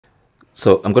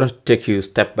So I'm going to take you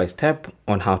step by step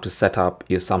on how to set up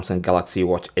your Samsung Galaxy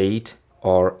Watch 8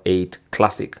 or 8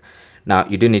 Classic. Now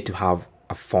you do need to have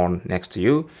a phone next to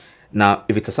you. Now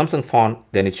if it's a Samsung phone,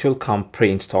 then it should come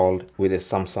pre-installed with a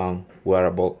Samsung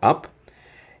Wearable app.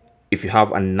 If you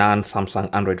have a non-Samsung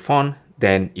Android phone,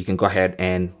 then you can go ahead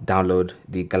and download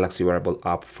the Galaxy Wearable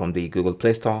app from the Google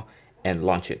Play Store and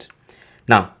launch it.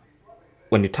 Now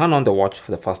when you turn on the watch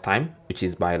for the first time, which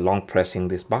is by long pressing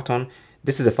this button,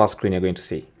 this is the first screen you're going to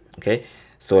see. Okay,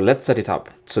 so let's set it up.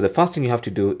 So the first thing you have to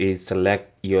do is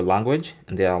select your language,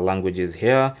 and there are languages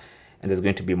here, and there's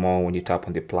going to be more when you tap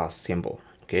on the plus symbol.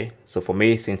 Okay, so for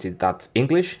me, since that's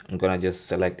English, I'm gonna just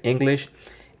select English.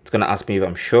 It's gonna ask me if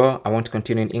I'm sure I want to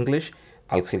continue in English.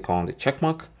 I'll click on the check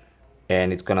mark,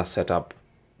 and it's gonna set up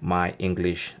my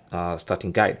English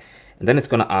starting guide, and then it's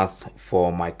gonna ask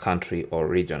for my country or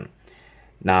region.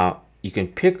 Now you can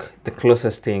pick the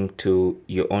closest thing to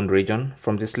your own region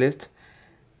from this list.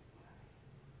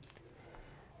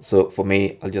 So for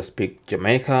me, I'll just pick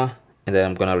Jamaica, and then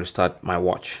I'm gonna restart my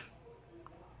watch.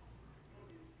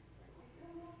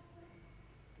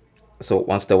 So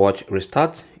once the watch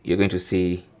restarts, you're going to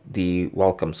see the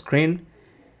welcome screen,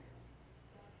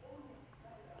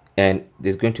 and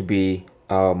there's going to be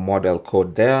a model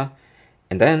code there.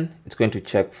 And then it's going to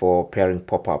check for pairing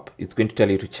pop-up. It's going to tell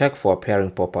you to check for a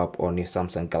pairing pop-up on your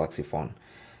Samsung Galaxy phone.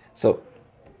 So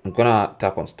I'm gonna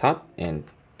tap on start and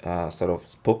sort of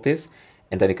spoke this,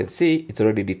 and then you can see it's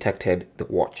already detected the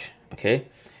watch. Okay,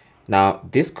 now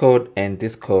this code and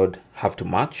this code have to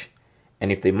match,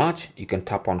 and if they match, you can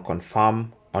tap on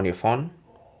confirm on your phone,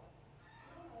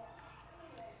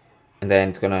 and then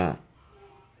it's gonna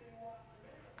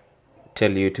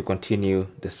tell you to continue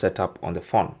the setup on the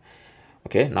phone.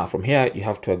 Okay, now from here you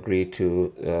have to agree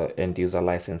to end user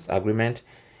license agreement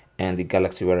and the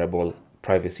Galaxy Wearable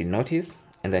privacy notice,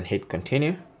 and then hit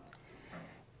continue,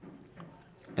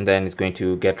 and then it's going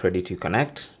to get ready to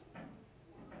connect.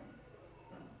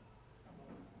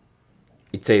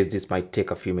 It says this might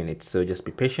take a few minutes, so just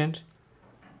be patient.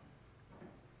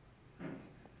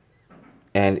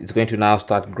 And it's going to now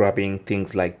start grabbing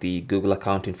things like the Google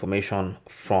account information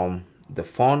from the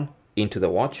phone into the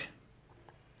watch.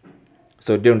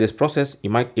 So during this process,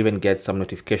 you might even get some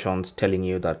notifications telling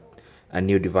you that a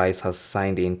new device has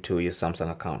signed into your Samsung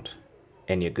account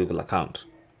and your Google account.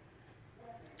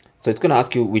 So it's going to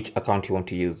ask you which account you want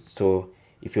to use. So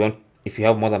if you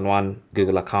have more than one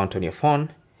Google account on your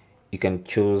phone, you can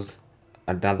choose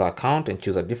another account and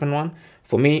choose a different one.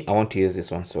 For me, I want to use this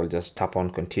one, so I'll just tap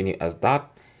on continue as that.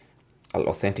 I'll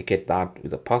authenticate that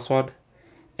with a password,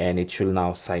 and it should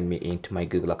now sign me into my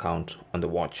Google account on the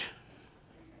watch.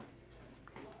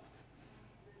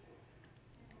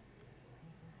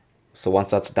 So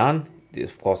once that's done,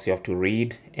 of course, you have to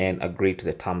read and agree to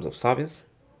the terms of service.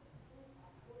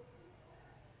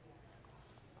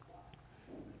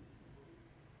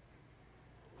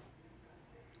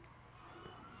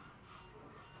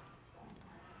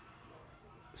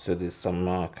 So there's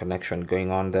some connection going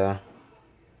on there.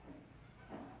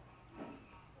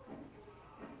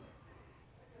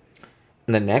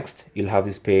 And then next, you'll have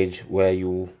this page where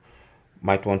you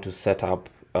might want to set up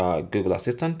Google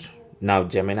Assistant, now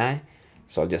Gemini.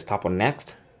 So I'll just tap on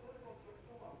next.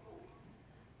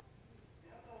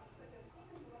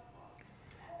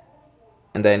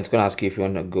 And then it's going to ask you if you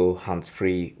want to go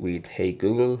hands-free with Hey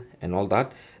Google and all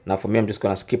that. Now for me, I'm just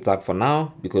going to skip that for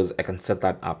now because I can set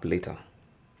that up later.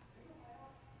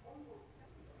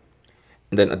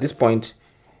 And then at this point,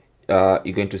 you're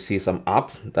going to see some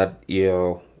apps that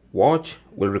your watch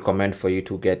will recommend for you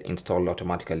to get installed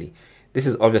automatically. This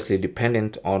is obviously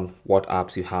dependent on what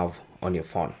apps you have on your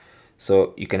phone.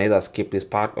 So you can either skip this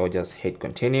part or just hit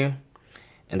continue.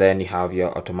 And then you have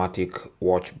your automatic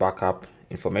watch backup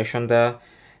information there.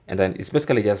 And then it's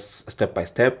basically just step by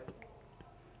step.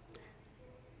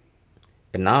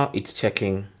 And now it's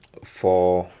checking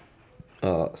for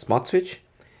smart switch.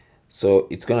 So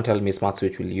it's going to tell me smart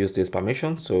switch will use this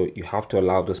permission. So you have to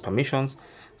allow those permissions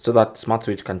so that smart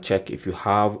switch can check if you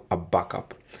have a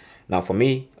backup. Now for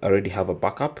me, I already have a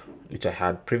backup, which I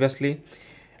had previously.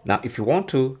 Now, if you want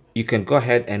to, you can go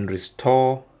ahead and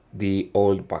restore the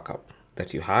old backup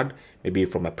that you had, maybe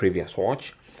from a previous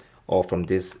watch or from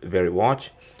this very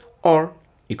watch, or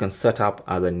you can set up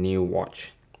as a new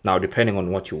watch. Now, depending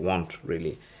on what you want,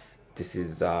 really, this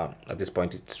is at this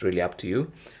point, it's really up to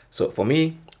you. So for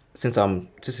me, since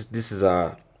this is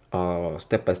a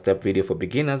step-by-step video for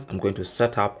beginners, I'm going to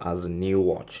set up as a new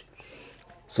watch.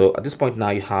 So at this point now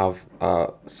you have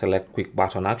select quick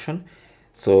button action.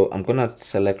 So I'm gonna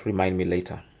select remind me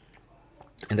later,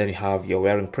 and then you have your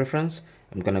wearing preference.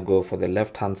 I'm gonna go for the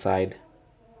left hand side,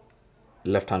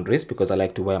 left hand wrist because I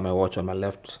like to wear my watch on my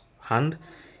left hand.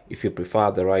 If you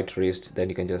prefer the right wrist, then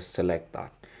you can just select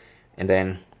that and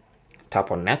then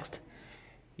tap on next.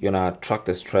 You're gonna track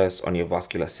the stress on your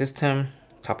vascular system.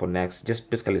 Tap on next, just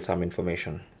basically some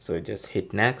information. So just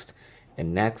hit next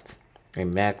and next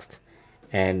and next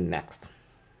and next,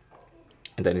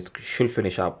 and then it should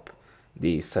finish up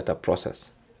the setup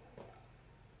process.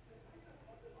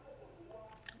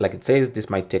 Like it says, this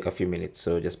might take a few minutes,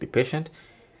 so just be patient.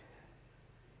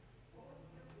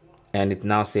 And it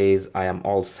now says I am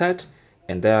all set,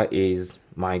 and there is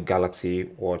my Galaxy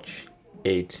Watch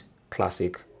 8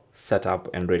 Classic setup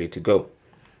and ready to go.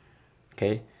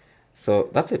 Okay, so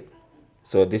that's it.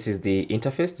 So this is the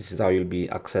interface. This is how you'll be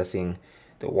accessing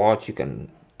the watch. You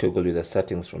can toggle with the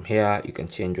settings from here. You can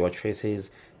change watch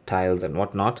faces, tiles and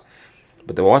whatnot,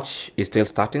 but the watch is still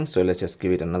starting, so let's just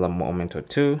give it another moment or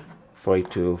two for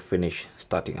it to finish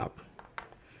starting up.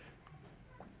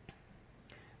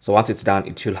 So once it's done,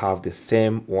 it should have the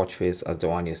same watch face as the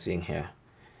one you're seeing here.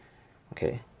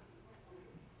 Okay,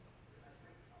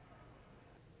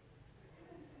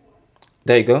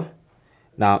 there you go.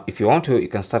 Now if you want to, you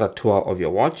can start a tour of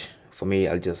your watch. For me,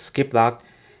 I'll just skip that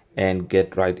and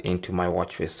get right into my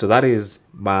watch face. So that is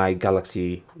my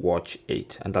Galaxy Watch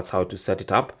 8, and that's how to set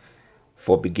it up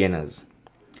for beginners.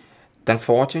 Thanks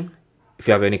for watching. If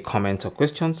you have any comments or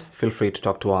questions, feel free to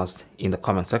talk to us in the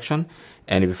comment section.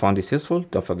 And if you found this useful,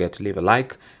 don't forget to leave a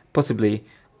like, possibly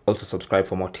also subscribe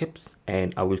for more tips,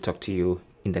 and I will talk to you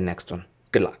in the next one.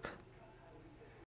 Good luck.